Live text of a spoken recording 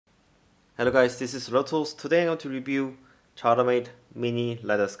Hello guys, this is leathertoolz. Today I'm going to review Chartermade Mini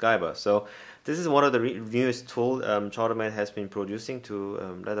Leather Skiver. So this is one of the newest tools Chartermade has been producing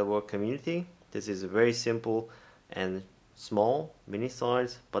to leatherwork community. This is a very simple and small, mini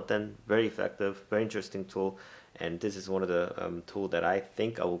size, but then very effective, very interesting tool. And this is one of the tools that I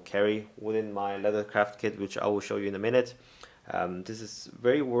think I will carry within my leather craft kit, which I will show you in a minute. This is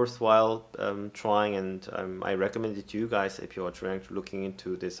very worthwhile trying, and I recommend it to you guys if you are trying to looking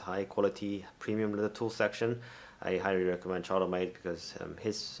into this high quality premium leather tool section. I highly recommend Chartermade because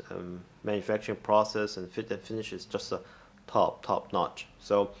his manufacturing process and fit and finish is just a top notch.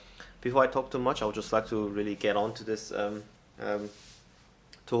 So before I talk too much, I would just like to really get on to this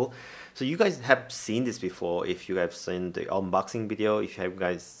tool. So you guys have seen this before. If you have seen the unboxing video, if you have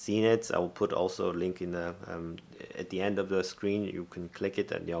guys seen it, I will put also a link in the at the end of the screen. You can click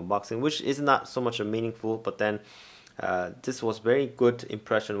it at the unboxing, which is not so much a meaningful, but then this was very good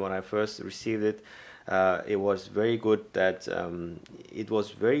impression when I first received it. It was very good that it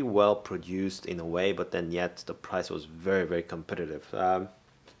was very well produced in a way, but then yet the price was very competitive.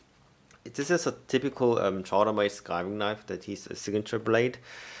 This is a typical Chartermade skiving knife that is a signature blade.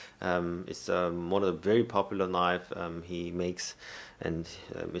 It's one of the very popular knife he makes, and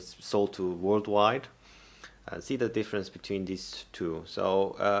it's sold to worldwide. See the difference between these two.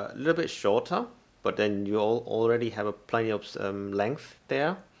 So a little bit shorter, but then you already have a plenty of length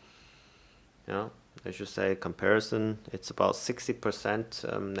there. Yeah, I should say comparison. It's about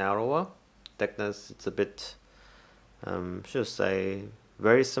 60% narrower. Thickness, it's a bit, should say,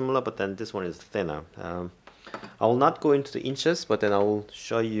 very similar, but then this one is thinner. I will not go into the inches, but then I will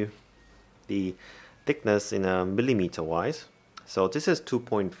show you the thickness in a millimeter wise. So this is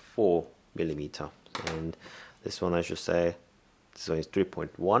 2.4 millimeter, and this one I should say this one is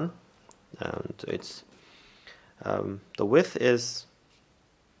 3.1, and it's the width is,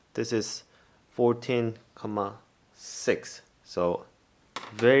 this is 14,6, so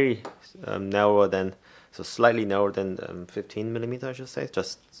very narrower than, so slightly narrower than 15 millimeter I should say.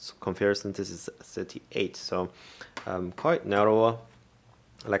 Just comparison, this is 38, so quite narrower,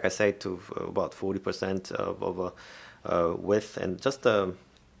 like I say, to about 40% of width, and just the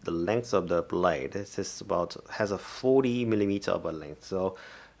length of the blade. This is about, has a 40 millimeter of a length, so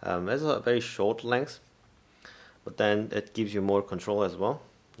it's a very short length, but then it gives you more control as well.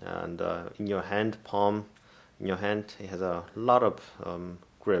 And in your hand, palm, in your hand, it has a lot of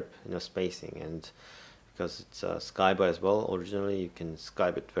grip, spacing, and because it's a Skiver as well, originally you can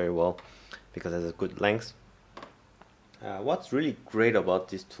skive it very well because it has a good length. What's really great about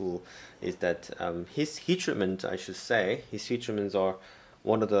this tool is that his heat treatment, I should say, his heat treatments are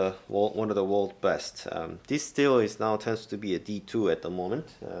one of the world's best. This still is now tends to be a D2 at the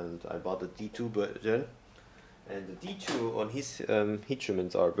moment, and I bought the D2 version, and the D2 on his heat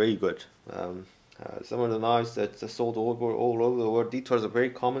treatments are very good. Some of the knives that are sold all over the world, detours are very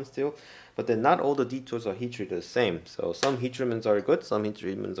common still, but then not all the detours are heat treated the same. So some heat treatments are good, some heat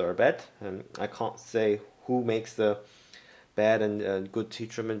treatments are bad, and I can't say who makes the bad and good heat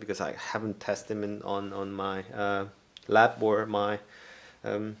treatment because I haven't tested them on my lab or my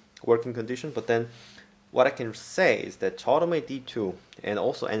working condition. But then what I can say is that Chartermade D2 and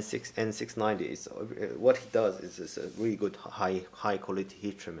also N690 is what he does is a really good high quality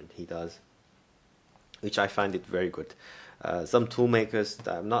heat treatment he does, which I find it very good. Some tool makers,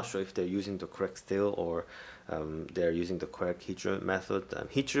 I'm not sure if they're using the correct steel or they're using the correct heat treatment method.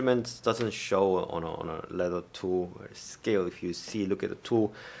 Heat treatment doesn't show on a leather tool scale. If you look at the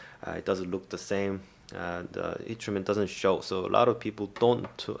tool, it doesn't look the same. The heat treatment doesn't show, so a lot of people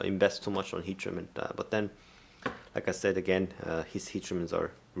don't invest too much on heat treatment. But then, like I said again, his heat treatments are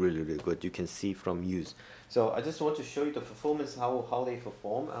really good. You can see from use. So I just want to show you the performance, how they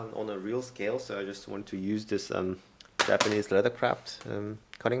perform on a real scale. So I just want to use this Japanese leathercraft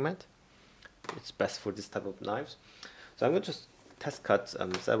cutting mat. It's best for this type of knives. So I'm going to just test cut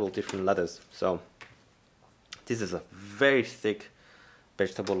several different leathers. So this is a very thick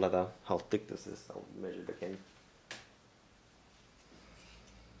vegetable leather. How thick this is, I'll measure it again.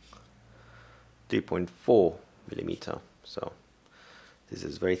 3.4 millimeter. So this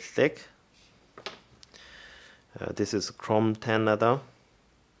is very thick. This is chrome tan leather,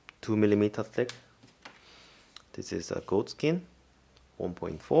 2 millimeter thick. This is a goat skin,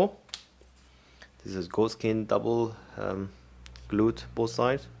 1.4. This is goat skin double glued both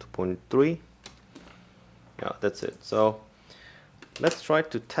sides, 2.3. Yeah, that's it. So let's try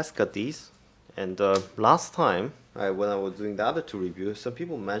to test cut these. And last time, when I was doing the other two reviews, some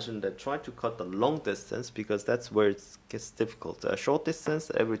people mentioned that try to cut the long distance because that's where it gets difficult. Short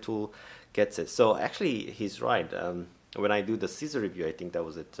distance, every tool gets it. So actually, he's right. When I do the scissor review, I think that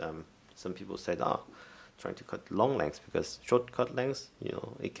was it. some people said, oh, trying to cut long lengths, because short cut lengths, you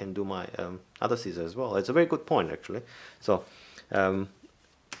know, it can do my other scissors as well. It's a very good point, actually. So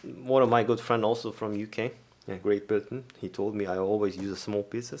one of my good friend also from UK, Great Britain, he told me I always use small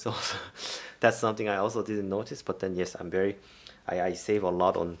pieces also. That's something I also didn't notice, but then yes, I save a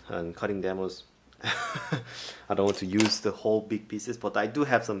lot on cutting demos. I don't want to use the whole big pieces, but I do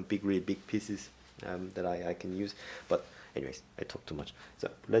have some really big pieces that I can use. But anyways, I talk too much. So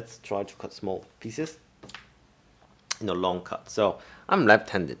let's try to cut small pieces in a long cut. So I'm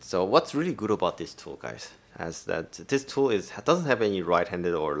left-handed. So what's really good about this tool, guys, is that this tool doesn't have any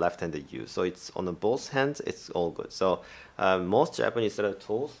right-handed or left-handed use. So it's on both hands, it's all good. So most Japanese leather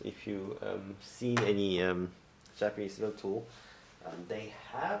tools, if you seen any Japanese leather tool, they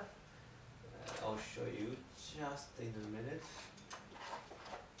have, I'll show you just in a minute.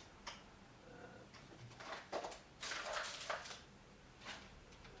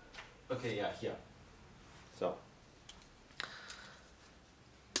 Okay, yeah, here.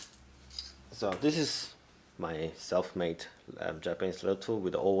 So this is my self-made Japanese leather tool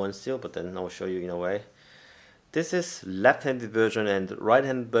with the 01 steel, but then I'll show you in a way. This is left-handed version, and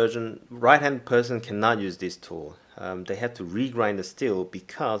right-hand person cannot use this tool. They have to regrind the steel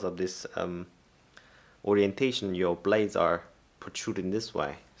because of this orientation. Your blades are protruding this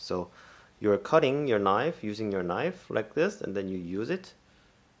way. So you're cutting your knife using your knife like this, and then you use it,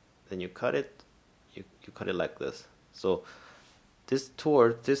 then you cut it, you cut it like this. So this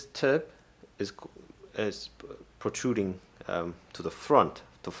tip is protruding to the front,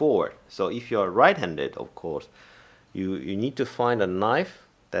 to forward. So if you are right-handed, of course, you need to find a knife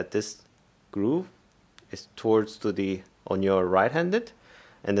that this groove is towards on your right-handed,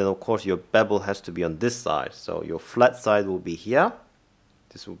 and then of course your bevel has to be on this side. So your flat side will be here,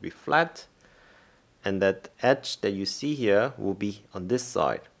 this will be flat, and that edge that you see here will be on this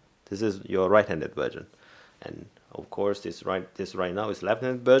side. This is your right-handed version, and of course this right now is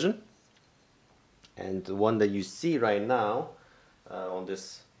left-handed version. And the one that you see right now on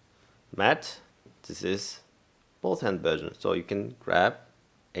this mat, this is both hand version. So you can grab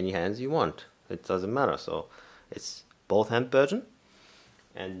any hands you want. It doesn't matter. So it's both hand version,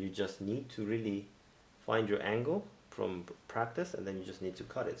 and you just need to really find your angle from practice, and then you just need to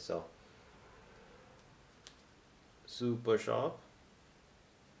cut it. So super sharp.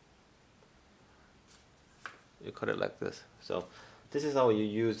 You cut it like this. So this is how you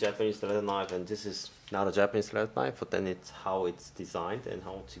use Japanese leather knife, and this is not a Japanese leather knife, but then it's how it's designed and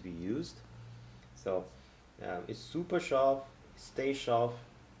how to be used. So it's super sharp, stays sharp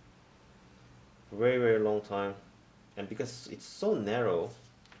for a very, very long time, and because it's so narrow,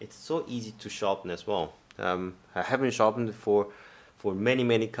 it's so easy to sharpen as well. I haven't sharpened it for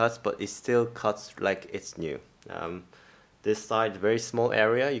many cuts, but it still cuts like it's new. This side, very small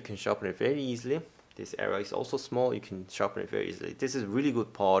area, you can sharpen it very easily. This area is also small, you can sharpen it very easily. This is a really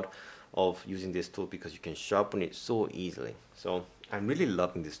good part of using this tool, because you can sharpen it so easily. So I'm really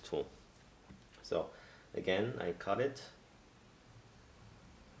loving this tool. So again, I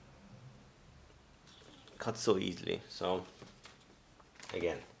cut so easily. So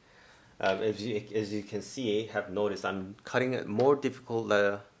again, as you can see, have noticed I'm cutting a more difficult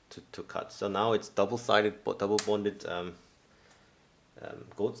leather to cut. So now it's double-sided, double bonded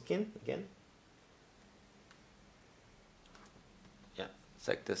goat skin again. Yeah, it's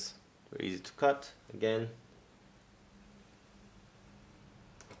like this. Very easy to cut again.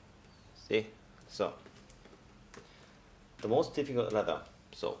 See, so the most difficult leather.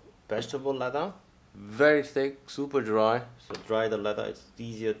 So vegetable leather, very thick, super dry. So dry the leather, it's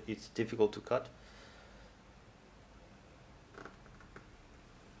easier. It's difficult to cut.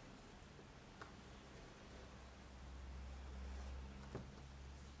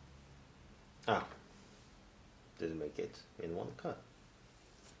 Didn't make it in one cut.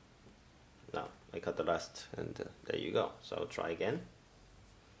 Now I cut the rest, and there you go. So I'll try again.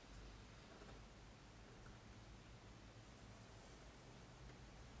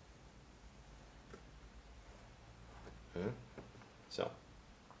 So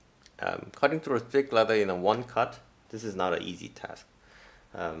cutting through a thick leather in a one cut, this is not an easy task,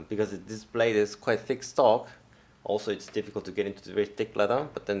 because this blade is quite thick stock. Also, it's difficult to get into the very thick leather,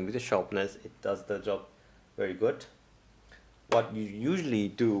 but then with the sharpness, it does the job very good. What you usually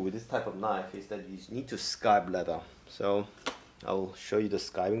do with this type of knife is that you need to skive leather. So I'll show you the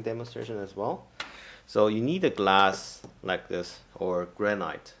skiving demonstration as well. So you need a glass like this, or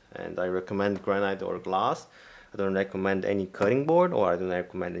granite, and I recommend granite or glass. I don't recommend any cutting board, or I don't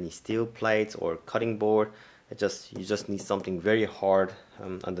recommend any steel plates or cutting board. You just need something very hard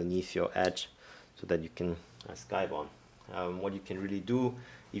underneath your edge, so that you can skive on. What you can really do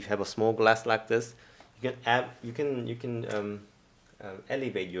if you have a small glass like this, you can add,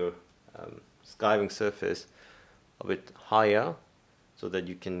 elevate your skiving surface a bit higher, so that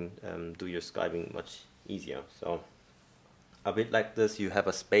you can do your skiving much easier. So a bit like this, you have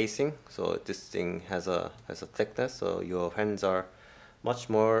a spacing, so this thing has a thickness, so your hands are much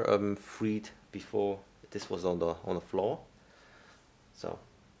more freed. Before this was on the floor. So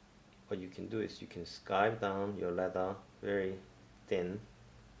what you can do is you can skive down your leather very thin,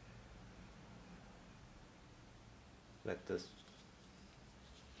 like this.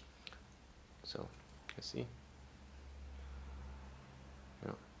 So you see,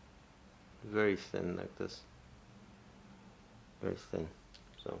 yeah, very thin like this, very thin.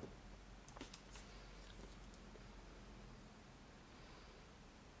 So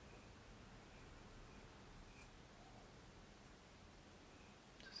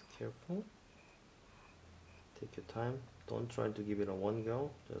just careful, take your time, don't try to give it a one go,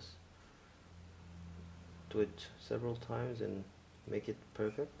 just do it several times and make it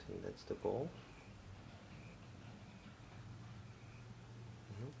perfect, and that's the goal.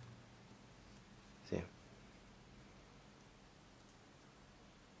 See,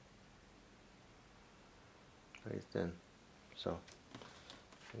 right then. So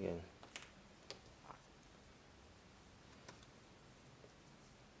again,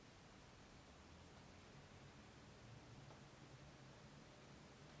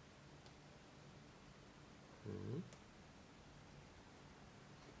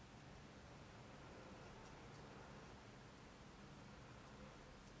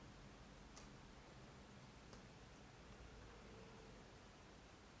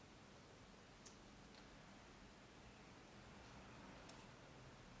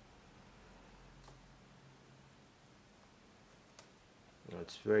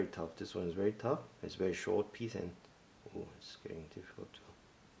 it's very tough. This one is very tough. It's a very short piece, and oh, it's getting difficult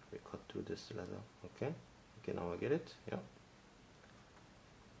to cut through this leather. Okay, now I get it. Yeah.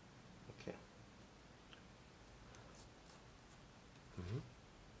 Okay.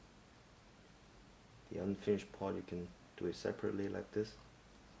 The unfinished part, you can do it separately like this.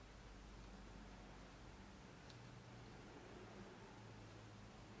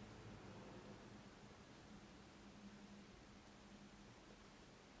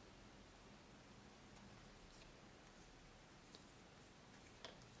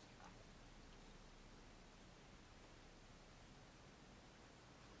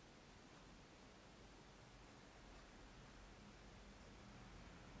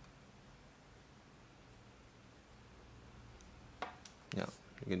 Yeah,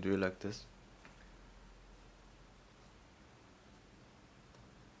 you can do it like this.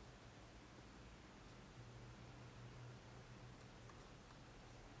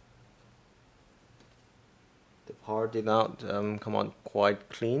 The part did not come out quite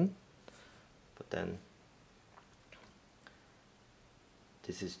clean, but then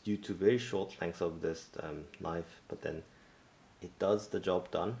this is due to very short lengths of this knife, but then it does the job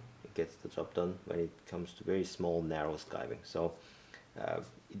done. It gets the job done when it comes to very small, narrow skiving. So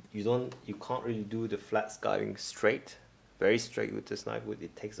you can't really do the flat skiving very straight with this knife.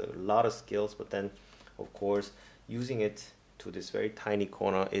 It takes a lot of skills, but then of course using it to this very tiny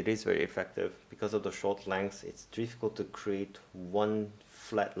corner, it is very effective. Because of the short lengths, it's difficult to create one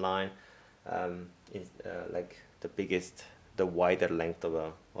flat line like the wider length of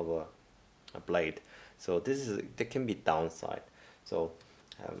a blade. So there can be downside. So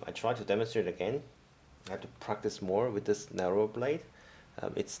I try to demonstrate again. I have to practice more with this narrow blade.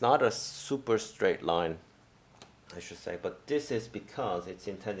 It's not a super straight line, I should say, but this is because it's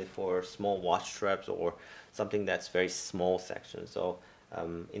intended for small watch straps or something that's very small section. So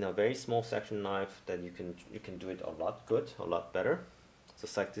in a very small section knife, then you can do it a lot better. So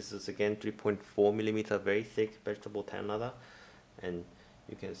it's like this is again 3.4 millimeter, very thick vegetable tan leather, and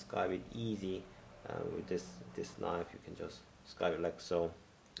you can skive it easy with this knife. You can just skive it like so.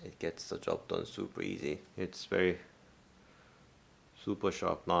 It gets the job done super easy. It's very super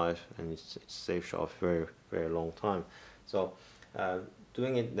sharp knife, and it stays sharp very long time. So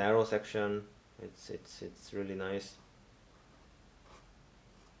doing it narrow section, it's really nice.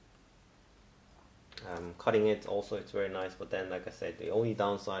 Cutting it also, it's very nice, but then like I said, the only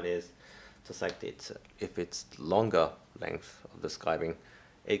downside is just like if it's longer length of the skiving,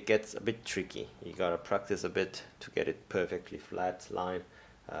 it gets a bit tricky. You gotta practice a bit to get it perfectly flat line.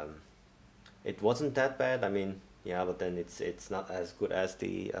 It wasn't that bad, I mean, yeah, but then it's not as good as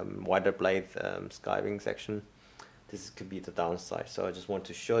the wider blade skiving section. This could be the downside. So I just want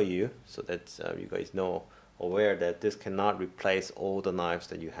to show you so that you guys know, aware that this cannot replace all the knives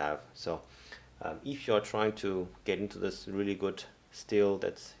that you have. So if you're trying to get into this really good steel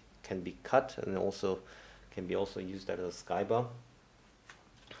that can be cut and also can be also used as a skiver.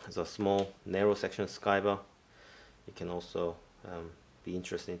 As a small narrow section skiver. You can also be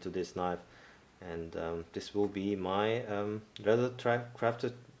interested into this knife, and this will be my leather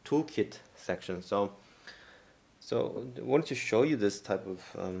crafted toolkit section. So I wanted to show you this type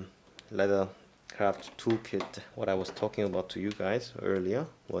of leather craft toolkit. What I was talking about to you guys earlier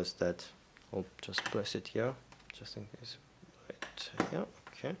was that I'll just press it here just in case. Right here,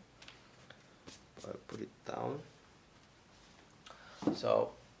 okay. I'll put it down. So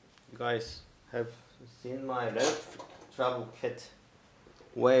you guys have seen my leather travel kit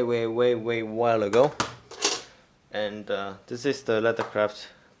way while ago, and this is the leathercraft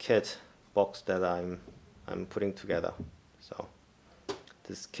kit box that I'm putting together. So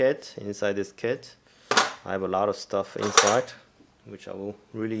this kit, inside this kit I have a lot of stuff inside, which I will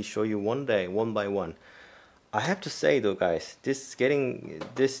really show you one day, one by one. I have to say though, guys, this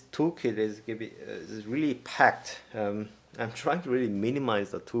toolkit is really packed. I'm trying to really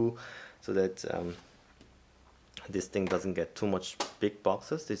minimize the tool so that this thing doesn't get too much big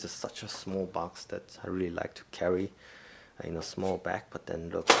boxes. This is such a small box that I really like to carry in a small bag. But then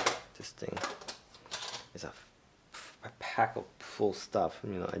look, this thing is a pack of full stuff.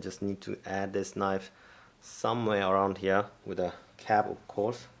 You know, I just need to add this knife somewhere around here with a cap, of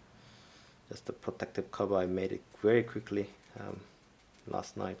course. Just a protective cover. I made it very quickly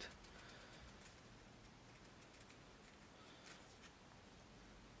last night.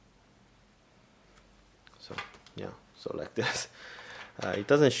 So yeah, so like this. It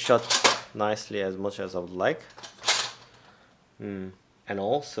doesn't shut nicely as much as I would like. And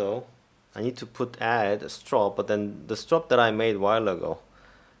also I need to add a strap, but then the strap that I made a while ago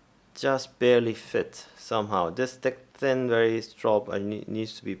just barely fit somehow. This thin very strap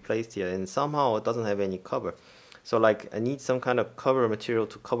needs to be placed here, and somehow it doesn't have any cover. So like I need some kind of cover material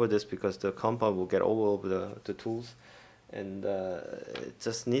to cover this, because the compound will get all over the tools, and it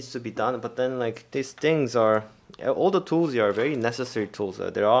just needs to be done. But then like these things are, all the tools here are very necessary tools.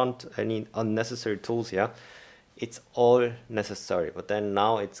 There aren't any unnecessary tools here. It's all necessary, but then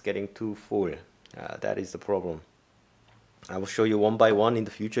now it's getting too full. That is the problem. I will show you one by one in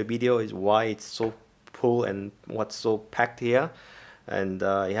the future video is why it's so full and what's so packed here. And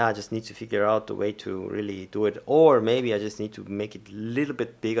yeah, I just need to figure out the way to really do it, or maybe I just need to make it a little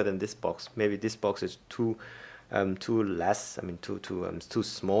bit bigger than this box. Maybe this box is too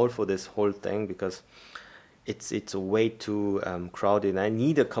small for this whole thing, because it's way too crowded. I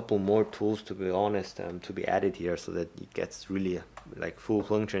need a couple more tools, to be honest, to be added here, so that it gets really like full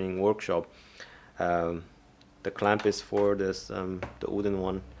functioning workshop. The clamp is for this the wooden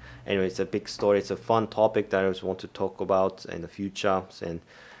one. Anyway, it's a big story. It's a fun topic that I just want to talk about in the future. And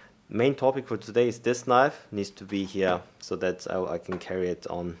main topic for today is this knife needs to be here so that I can carry it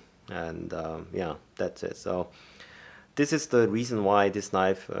on. And yeah, that's it. So this is the reason why this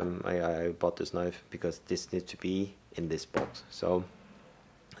knife, I bought this knife, because this needs to be in this box. So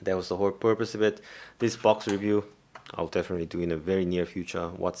that was the whole purpose of it. This box review I'll definitely do in a very near future.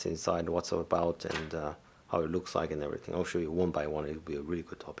 What's inside, what's about, and how it looks like and everything. I'll show you one by one. It'll be a really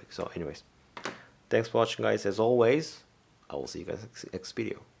good topic. So anyways, thanks for watching, guys. As always, I will see you guys next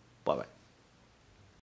video. Bye bye.